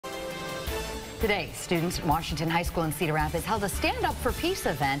Today, students at Washington High School in Cedar Rapids held a Stand Up for Peace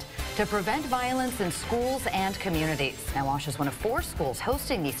event to prevent violence in schools and communities. Now, Wash is one of 4 schools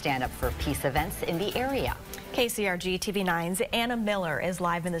hosting these Stand Up for Peace events in the area. KCRG TV9's Anna Miller is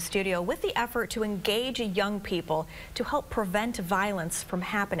live in the studio with the effort to engage young people to help prevent violence from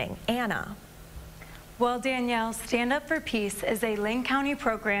happening. Anna. Well, Danielle, Stand Up for Peace is a Lane County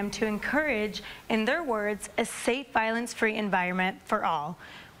program to encourage, in their words, a safe, violence-free environment for all.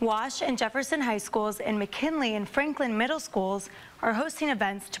 Wash and Jefferson High Schools and McKinley and Franklin Middle Schools are hosting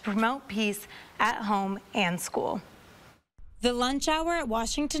events to promote peace at home and school. The lunch hour at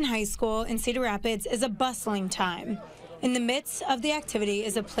Washington High School in Cedar Rapids is a bustling time. In the midst of the activity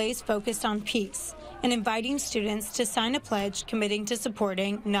is a place focused on peace and inviting students to sign a pledge committing to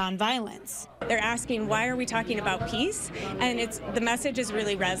supporting nonviolence. They're asking, why are we talking about peace? And the message is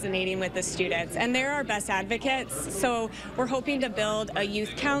really resonating with the students, and they're our best advocates. So we're hoping to build a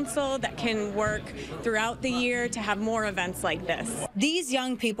youth council that can work throughout the year to have more events like this. These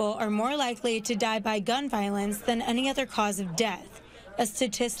young people are more likely to die by gun violence than any other cause of death, a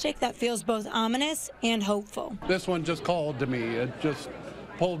statistic that feels both ominous and hopeful. This one just called to me. It just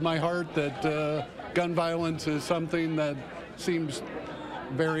pulled my heart that gun violence is something that seems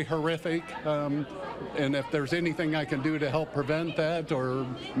very horrific, and if there's anything I can do to help prevent that or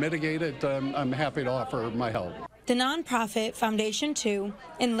mitigate it, I'm happy to offer my help. The nonprofit Foundation 2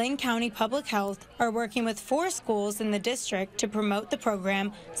 and Lane County Public Health are working with 4 schools in the district to promote the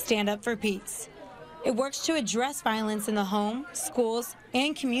program Stand Up for Peace. It works to address violence in the home, schools,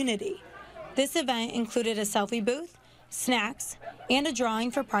 and community. This event included a selfie booth, snacks, and a drawing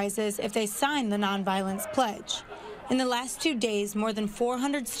for prizes if they sign the nonviolence pledge. In the last 2 days, more than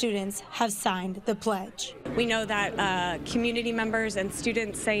 400 students have signed the pledge. We know that community members and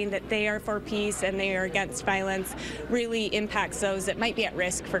students saying that they are for peace and they are against violence really impacts those that might be at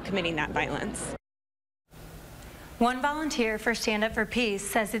risk for committing that violence. One volunteer for Stand Up for Peace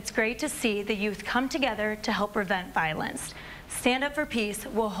says it's great to see the youth come together to help prevent violence. Stand Up for Peace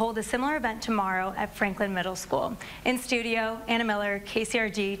will hold a similar event tomorrow at Franklin Middle School. In studio, Anna Miller,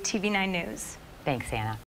 KCRG TV9 News. Thanks, Anna.